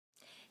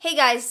Hey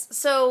guys,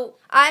 so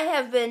I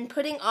have been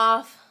putting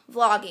off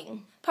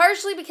vlogging,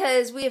 partially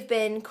because we have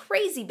been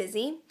crazy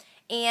busy,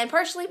 and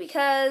partially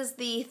because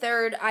the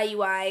third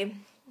IUI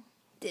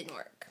didn't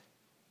work.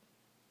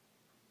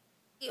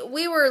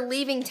 We were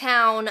leaving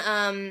town,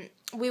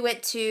 we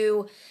went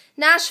to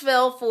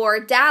Nashville for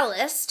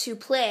Dallas to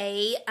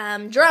play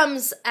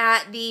drums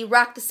at the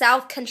Rock the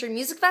South Country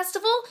Music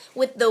Festival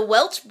with the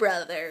Welch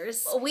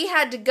Brothers. We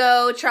had to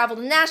go travel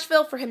to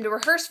Nashville for him to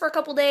rehearse for a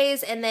couple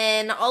days, and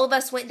then all of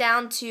us went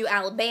down to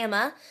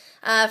Alabama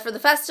for the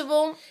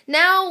festival.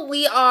 Now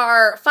we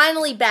are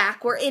finally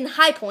back. We're in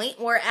High Point.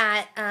 We're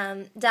at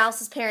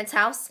Dallas's parents'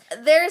 house.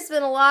 There's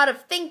been a lot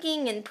of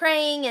thinking and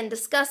praying and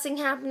discussing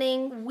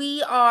happening.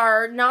 We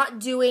are not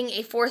doing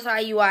a fourth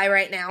IUI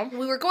right now.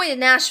 We were going to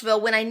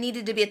Nashville when I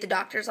needed to be at the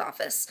doctor's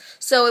office,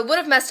 so it would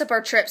have messed up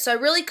our trip, so I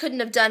really couldn't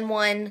have done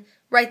one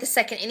right the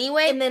second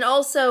anyway. And then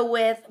also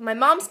with my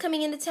mom's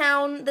coming into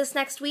town this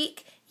next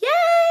week,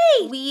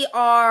 yay! We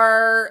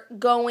are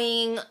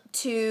going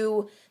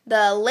to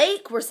the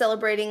lake. We're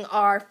celebrating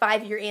our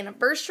 5-year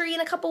anniversary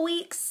in a couple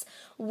weeks.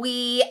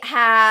 We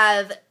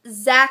have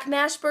Zach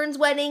Mashburn's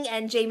wedding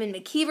and Jamin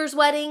McKeever's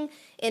wedding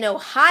in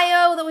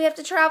Ohio that we have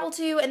to travel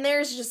to, and there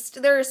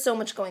is so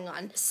much going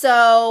on.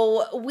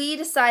 So we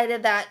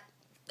decided that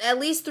at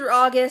least through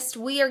August,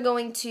 we are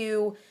going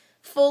to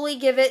fully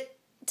give it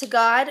to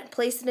God,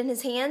 place it in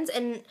His hands,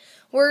 and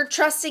we're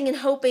trusting and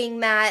hoping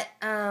that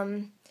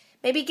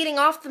maybe getting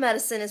off the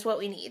medicine is what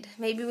we need.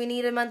 Maybe we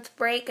need a month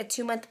break, a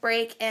 2-month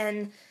break,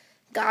 and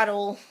God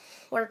will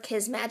work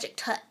His magic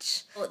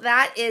touch. Well,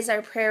 that is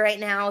our prayer right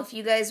now. If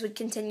you guys would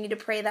continue to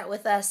pray that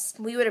with us,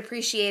 we would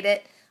appreciate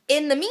it.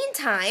 In the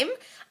meantime,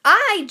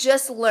 I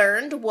just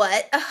learned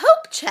what a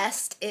hope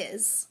chest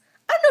is.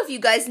 I don't know if you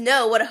guys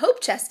know what a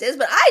hope chest is,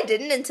 but I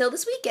didn't until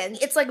this weekend.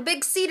 It's like a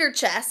big cedar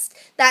chest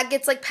that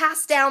gets like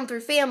passed down through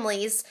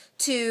families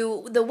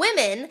to the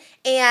women,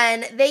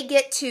 and they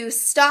get to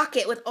stock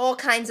it with all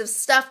kinds of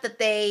stuff that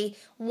they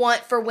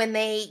want for when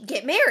they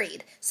get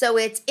married. So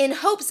it's in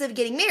hopes of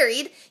getting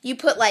married. You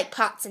put like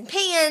pots and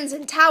pans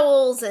and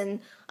towels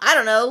and I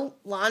don't know,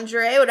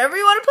 lingerie, whatever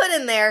you want to put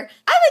in there.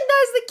 I think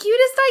that is the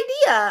cutest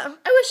idea.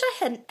 I wish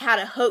I hadn't had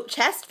a hope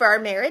chest for our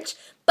marriage,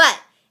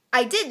 but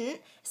I didn't.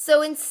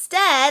 So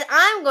instead,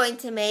 I'm going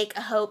to make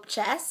a hope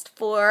chest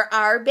for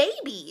our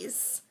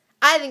babies.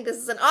 I think this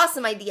is an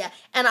awesome idea,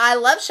 and I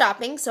love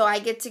shopping, so I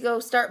get to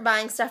go start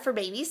buying stuff for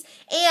babies.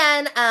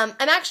 And I'm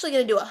actually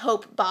going to do a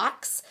hope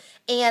box,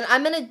 and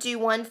I'm going to do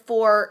one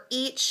for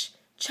each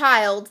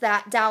child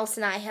that Dallas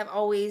and I have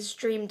always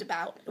dreamed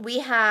about. We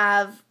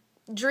have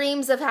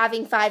dreams of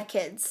having 5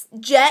 kids.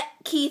 Jet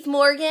Keith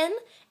Morgan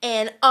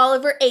and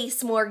Oliver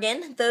Ace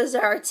Morgan. Those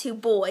are our 2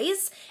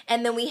 boys.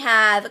 And then we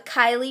have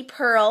Kylie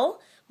Pearl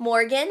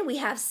Morgan, we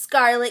have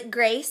Scarlett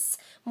Grace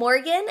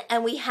Morgan,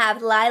 and we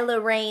have Lila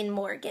Rain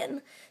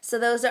Morgan. So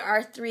those are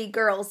our 3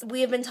 girls.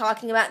 We have been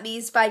talking about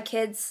these 5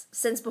 kids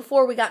since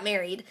before we got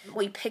married.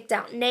 We picked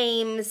out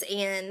names,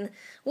 and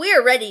we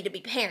are ready to be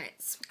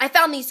parents. I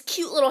found these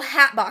cute little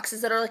hat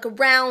boxes that are like a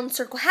round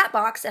circle hat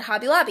box at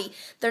Hobby Lobby.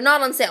 They're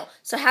not on sale,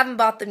 so I haven't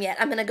bought them yet.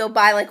 I'm going to go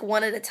buy like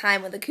one at a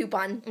time with a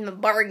coupon. I'm a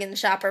bargain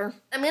shopper.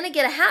 I'm going to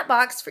get a hat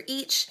box for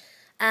each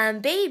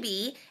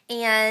baby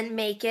and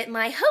make it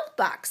my hope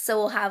box. So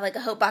we'll have like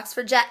a hope box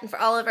for Jet and for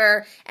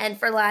Oliver and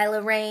for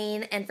Lila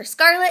Rain and for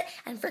Scarlett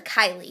and for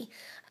Kylie.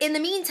 In the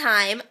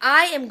meantime,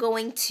 I am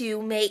going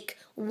to make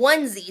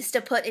onesies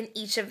to put in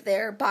each of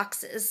their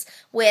boxes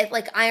with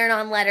like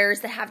iron-on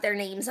letters that have their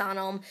names on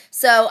them.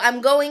 So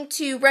I'm going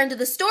to run to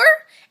the store,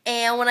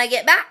 and when I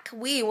get back,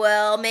 we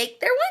will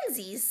make their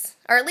onesies,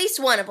 or at least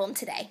one of them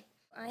today.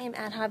 I am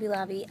at Hobby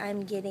Lobby.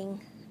 I'm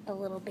getting a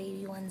little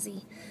baby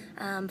onesie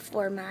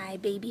for my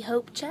baby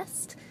hope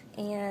chest,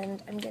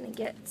 and I'm gonna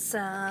get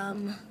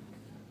some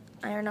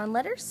iron-on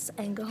letters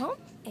and go home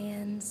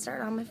and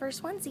start on my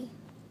first onesie.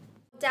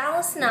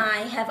 Dallas and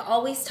I have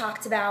always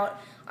talked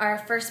about our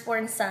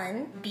firstborn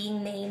son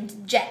being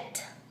named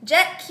Jet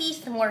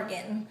Keith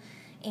Morgan,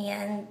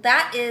 and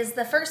that is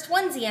the first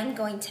onesie I'm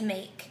going to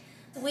make.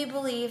 We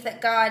believe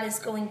that God is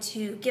going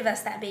to give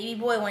us that baby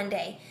boy one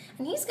day,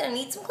 and he's gonna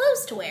need some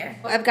clothes to wear.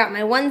 I've got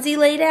my onesie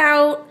laid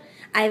out.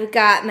 I've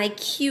got my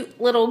cute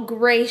little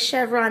gray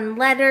chevron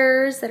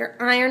letters that are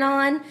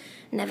iron-on,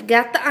 and I've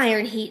got the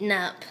iron heating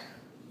up.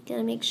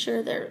 Gotta make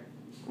sure they're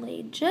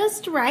laid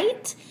just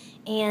right,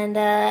 and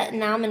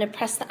now I'm gonna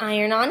press the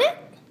iron on it.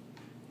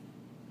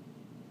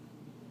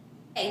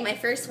 Okay, my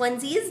first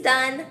onesie is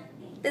done.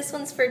 This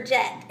one's for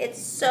Jet.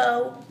 It's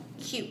so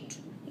cute.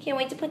 I can't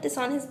wait to put this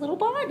on his little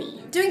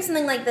body. Doing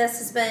something like this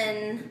has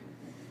been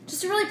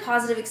just a really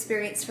positive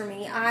experience for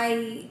me.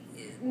 I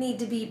need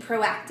to be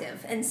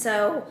proactive, and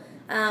so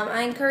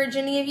I encourage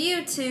any of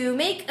you to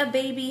make a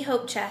baby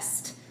hope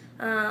chest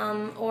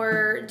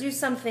or do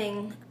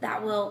something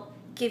that will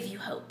give you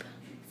hope.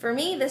 For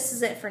me, this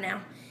is it for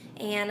now.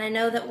 And I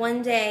know that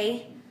one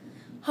day,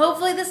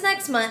 hopefully this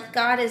next month,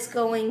 God is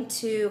going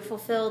to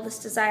fulfill this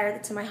desire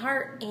that's in my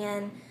heart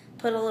and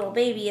put a little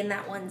baby in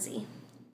that onesie.